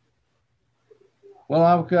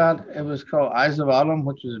 Well, it was called Eyes of Autumn,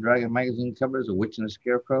 which was a Dragon magazine cover. It's a witch and a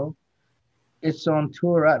scarecrow. It's on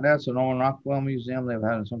tour right now. It's at Norman Rockwell Museum. They're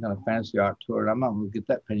having some kind of fantasy art tour. I'm not going to get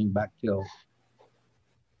that painting back till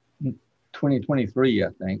 2023, I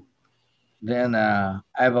think. Then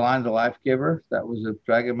Aveline, the Life Giver. That was a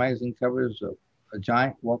Dragon magazine cover. It was a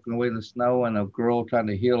giant walking away in the snow and a girl trying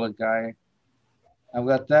to heal a guy. I've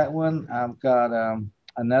got that one. I've got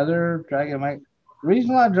another Dragon magazine. The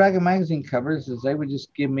reason why Dragon magazine covers is they would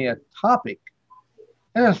just give me a topic,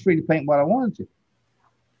 and I was free to paint what I wanted to.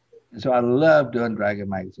 And so I love doing Dragon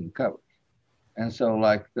magazine covers. And so,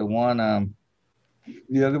 like the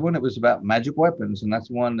other one, it was about magic weapons, and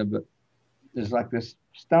that's one that there's like this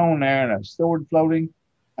stone there and a sword floating,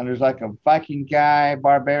 and there's like a Viking guy,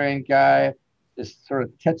 barbarian guy, just sort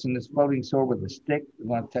of touching this floating sword with a stick. You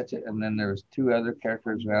want to touch it, and then there's two other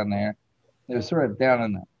characters around there. They were sort of down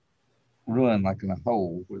in the ruin, like in a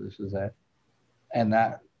hole where this is at, and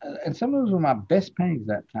some of those were my best paintings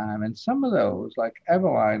that time. And some of those, like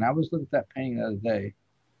Eveline, I was looking at that painting the other day,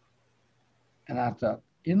 and I thought,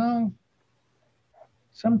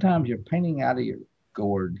 sometimes you're painting out of your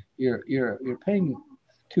gourd. You're painting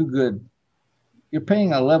too good. You're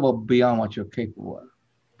painting a level beyond what you're capable of.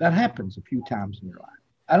 That happens a few times in your life.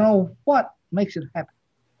 I don't know what makes it happen,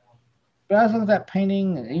 but I was looking at that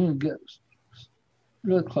painting and even get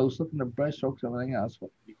really close, looking at brush strokes and everything else.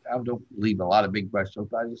 I don't leave a lot of big brush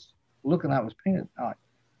strokes. I just looking at how it was painted. Like,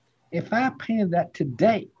 if I painted that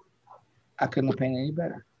today, I couldn't have painted any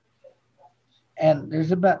better. And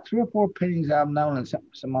there's about 3 or 4 paintings I've known, and some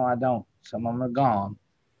of them I don't. Some of them are gone.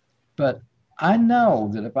 But I know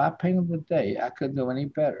that if I painted today, I couldn't do any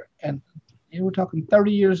better. And we're talking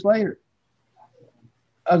 30 years later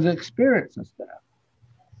of the experience and stuff.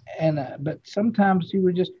 And but sometimes you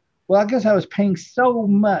were just, well, I guess I was painting so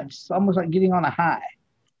much, it's almost like getting on a high.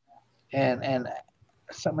 And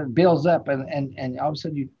something builds up, and all of a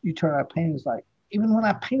sudden you turn out painting. It's like, even when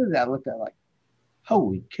I painted that, I looked at it like,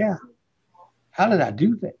 holy cow, how did I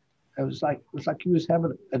do that? It was like you was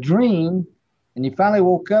having a dream, and you finally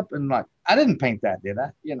woke up and like, I didn't paint that, did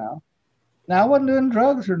I? Now I wasn't doing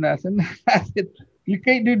drugs or nothing. You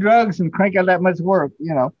can't do drugs and crank out that much work.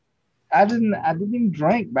 I didn't even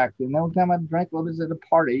drink back then. The only time I drank was at a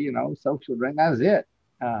party, social drink. That was it.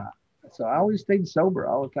 So I always stayed sober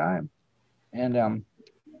all the time. And I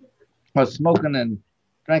was smoking and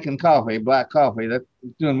drinking coffee, black coffee. That's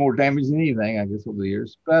doing more damage than anything, I guess, over the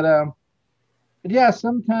years. But yeah,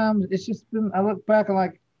 sometimes it's just been, I look back and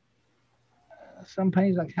like, some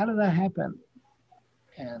paintings, like, how did that happen?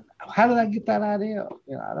 And how did I get that idea?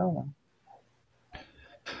 I don't know.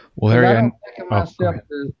 Well, Larry, I don't think of myself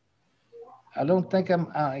as, I don't think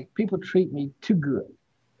people treat me too good.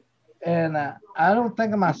 And I don't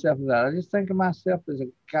think of myself as that. I just think of myself as a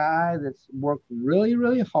guy that's worked really,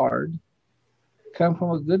 really hard, come from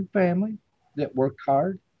a good family that worked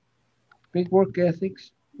hard, big work ethics,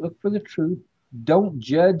 look for the truth. Don't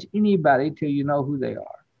judge anybody till you know who they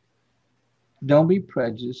are. Don't be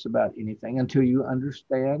prejudiced about anything until you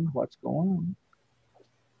understand what's going on.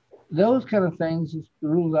 Those kind of things is the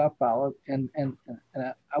rules I follow. And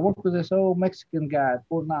I worked with this old Mexican guy at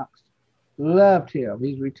Fort Knox. Loved him.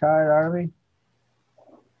 He's retired Army.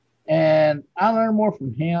 And I learned more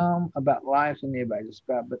from him about life than anybody just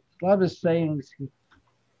about. But a lot of his sayings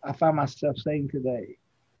I find myself saying today.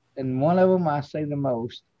 And one of them I say the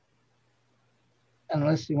most. And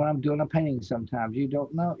let's see, when I'm doing a painting sometimes, you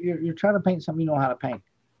don't know. You're trying to paint something you know how to paint.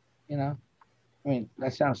 I mean,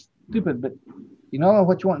 that sounds stupid, but you know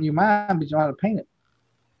what you want in your mind, but you know how to paint it.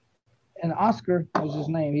 And Oscar was his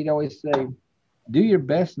name. He'd always say, do your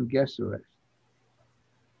best and guess the rest.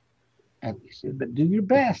 And he said, but do your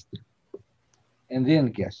best and then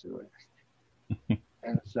guess the rest.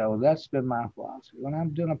 And so that's been my philosophy. When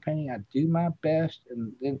I'm doing a painting, I do my best.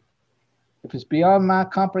 And then if it's beyond my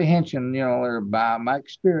comprehension, or by my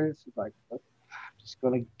experience, it's like, I'm just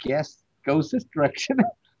going to guess goes this direction.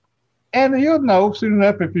 And you'll know soon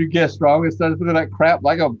enough if you guess wrong. Instead of looking at that crap,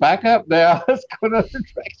 like, oh, back up now. Let's go another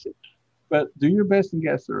direction. But do your best and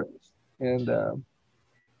guess the rest. And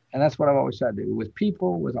that's what I've always tried to do with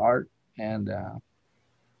people, with art. and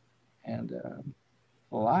and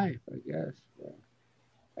life, I guess.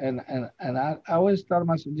 And I always thought of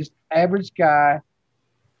myself just average guy.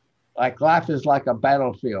 Like life is like a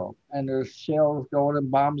battlefield, and there's shells going and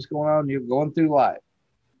bombs going on. You're going through life,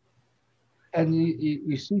 and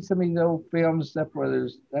you see some of these old films stuff where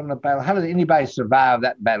there's having a battle. How does anybody survive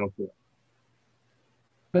that battlefield?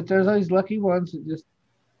 But there's those lucky ones that just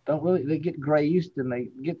don't really. They get grazed and they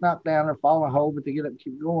get knocked down or fall in a hole, but they get up and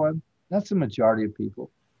keep going. That's the majority of people.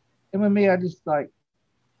 And with me, I just like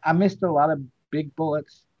I missed a lot of big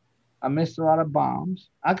bullets. I missed a lot of bombs.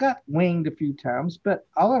 I got winged a few times, but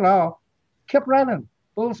all in all, kept running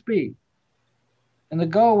full speed. And the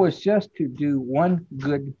goal was just to do one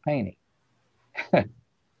good painting. And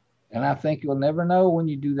I think you'll never know when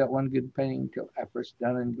you do that one good painting until after it's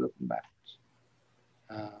done and you're looking backwards.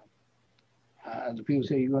 The people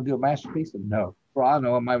say, you're going to do a masterpiece? And no. For all I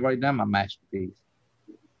know, I might have already done my masterpiece.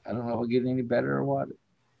 I don't know if it'll get any better or what.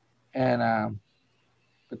 And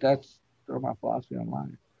but that's sort of my philosophy on life.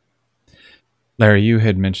 Larry, you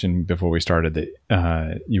had mentioned before we started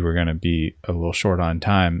that you were going to be a little short on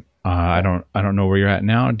time. I don't know where you're at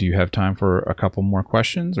now. Do you have time for a couple more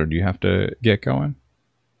questions, or do you have to get going?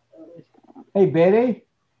 Hey, Betty.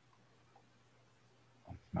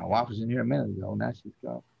 My wife was in here a minute ago. Now she's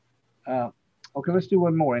gone. Okay, let's do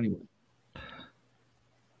one more anyway.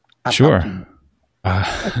 Sure.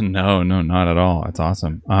 No, not at all. That's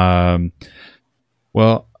awesome.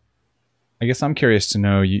 Well, I guess I'm curious to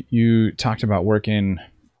know, you talked about working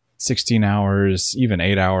 16 hours, even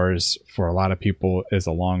 8 hours for a lot of people is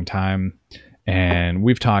a long time. And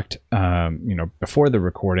we've talked, before the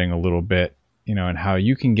recording a little bit, and how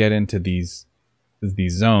you can get into these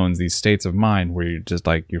zones, these states of mind where you're just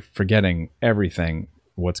like, you're forgetting everything,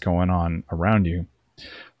 what's going on around you.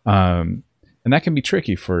 And that can be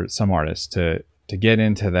tricky for some artists to get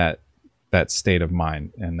into that state of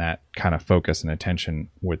mind and that kind of focus and attention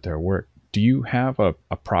with their work. Do you have a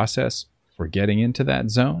process for getting into that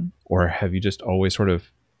zone, or have you just always sort of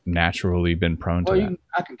naturally been prone to that?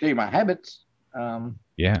 I can tell you my habits.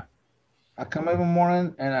 Yeah. I come every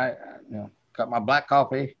morning and I got my black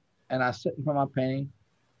coffee and I sit in front of my painting.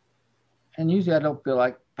 And usually I don't feel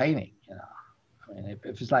like painting, I mean,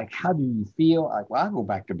 if it's like, how do you feel? Like, well, I'll go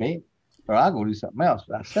back to bed or I'll go do something else.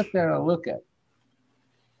 But I sit there and I look at it.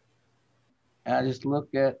 And I just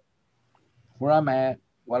look at where I'm at,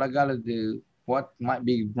 what I got to do, what might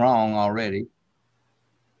be wrong already.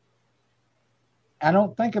 I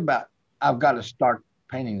don't think about, I've got to start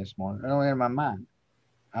painting this morning. I don't enter my mind.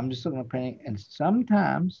 I'm just looking at painting. And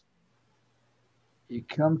sometimes you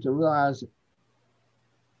come to realize,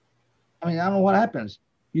 I don't know what happens.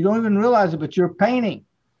 You don't even realize it, but you're painting.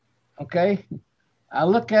 Okay. I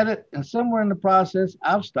look at it and somewhere in the process,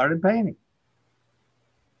 I've started painting.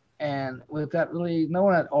 And without really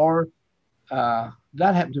knowing it, or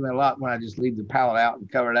that happened to me a lot when I just leave the palette out and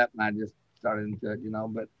cover it up and I just started into it,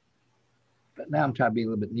 but now I'm trying to be a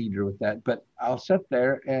little bit neater with that. But I'll sit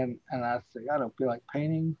there and I say, I don't feel like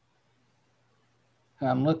painting. And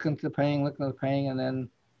I'm looking at the painting, and then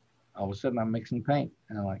all of a sudden I'm mixing paint.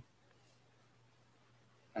 And I'm like,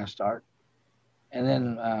 I start. And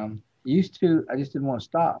then I just didn't want to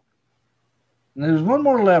stop. And there's one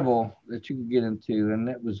more level that you could get into, and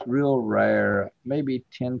it was real rare. Maybe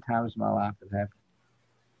 10 times in my life it happened.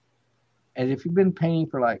 And if you've been painting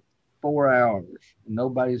for like 4 hours, and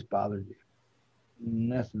nobody's bothered you,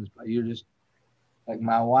 nothing's, you're just, like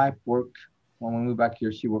my wife worked, when we moved back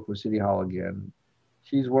here, she worked for City Hall again.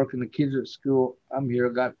 She's working, the kids are at school. I'm here,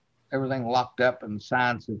 got everything locked up and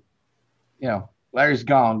signs of, Larry's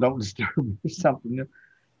gone, don't disturb me or something.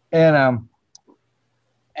 And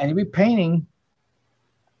you'll be painting,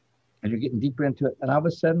 and you're getting deeper into it, and all of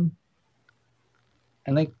a sudden,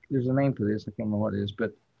 there's a name for this, I can't remember what it is,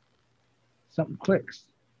 but something clicks.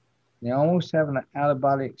 You're almost having an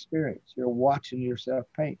out-of-body experience. You're watching yourself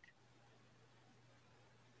paint.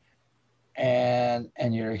 And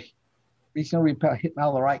you're reaching over your palette, hitting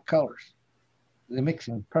all the right colors. They're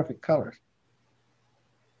mixing perfect colors.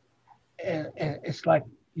 And it's like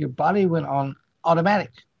your body went on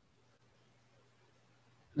automatic.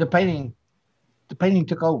 The painting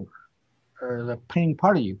took over, or the painting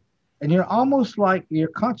part of you. And you're almost like your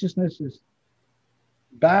consciousness is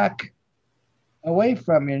back away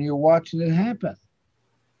from you and you're watching it happen.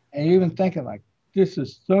 And you're even thinking like, this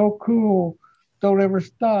is so cool. Don't ever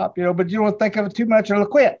stop, but you don't think of it too much or you'll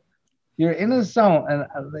quit. You're in a zone, and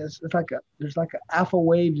it's like there's like an alpha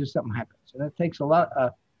waves or something happens. And it takes a lot,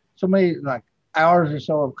 so many like hours or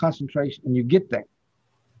so of concentration, and you get there.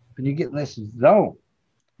 And you get in this zone.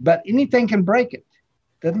 But anything can break it.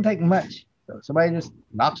 Doesn't take much So somebody just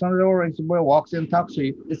knocks on the door, rings the bell, walks in, talks to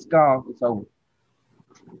you. It's gone. It's over.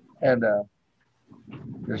 And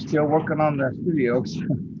they're still working on the studios.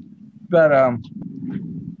 But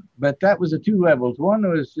that was the 2 levels. One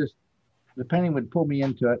was just the painting would pull me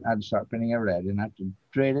into it. I'd just start painting every day. I didn't have to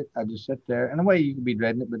dread it. I just sit there. And the way you could be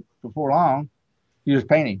dreading it, but before long, you're just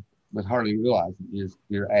painting, but hardly realizing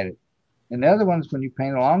you're at it. And the other one's when you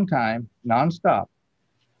paint a long time, nonstop,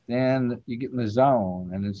 then you get in the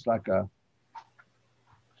zone, and it's like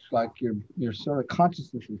your sort of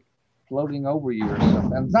consciousness is floating over you or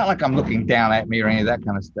something. And it's not like I'm looking down at me or any of that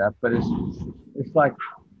kind of stuff, but it's like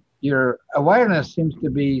your awareness seems to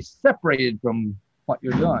be separated from what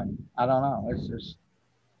you're doing. I don't know. It's just,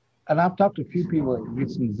 and I've talked to a few people that get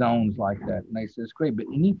some zones like that, and they say it's great. But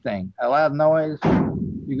anything, a loud noise,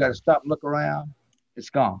 you got to stop and look around. It's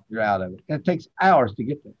gone. You're out of it. And it takes hours to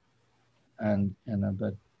get there.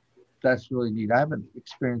 But that's really neat. I haven't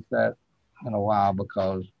experienced that in a while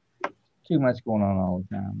because too much going on all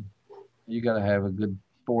the time. You got to have a good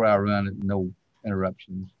 4-hour run at no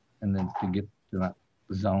interruptions, and then to get to that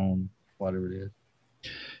zone, whatever it is.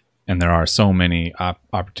 And there are so many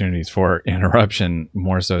opportunities for interruption,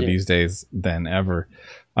 more so these days than ever.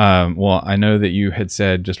 Well, I know that you had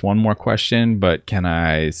said just one more question, but can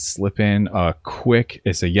I slip in a quick,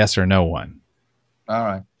 it's a yes or no one. All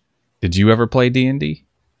right. Did you ever play D&D?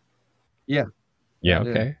 Yeah. Yeah,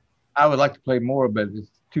 okay. I would like to play more, but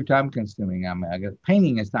it's too time consuming. I mean, I got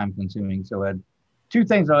painting is time consuming. So I had 2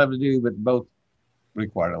 things I love to do, but both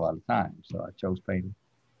required a lot of time. So I chose painting.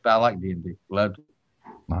 But I like D&D. Loved it.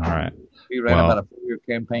 All right. We ran about a 4-year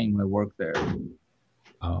campaign when I worked there.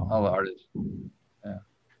 Oh. All the artists. Yeah.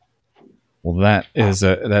 Well, that's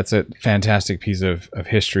a fantastic piece of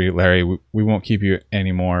history, Larry. We won't keep you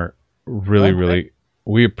anymore. Really,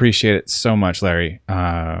 we appreciate it so much, Larry.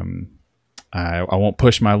 I won't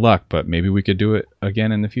push my luck, but maybe we could do it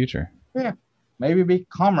again in the future. Yeah, maybe be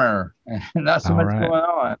calmer and not so much going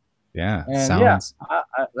on. Yeah, and sounds.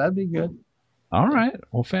 Yeah, that'd be good. All right.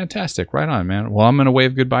 Well, fantastic. Right on, man. Well, I'm going to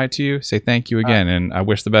wave goodbye to you, say thank you again, and I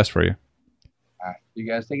wish the best for you. All right. You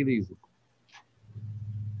guys take it easy.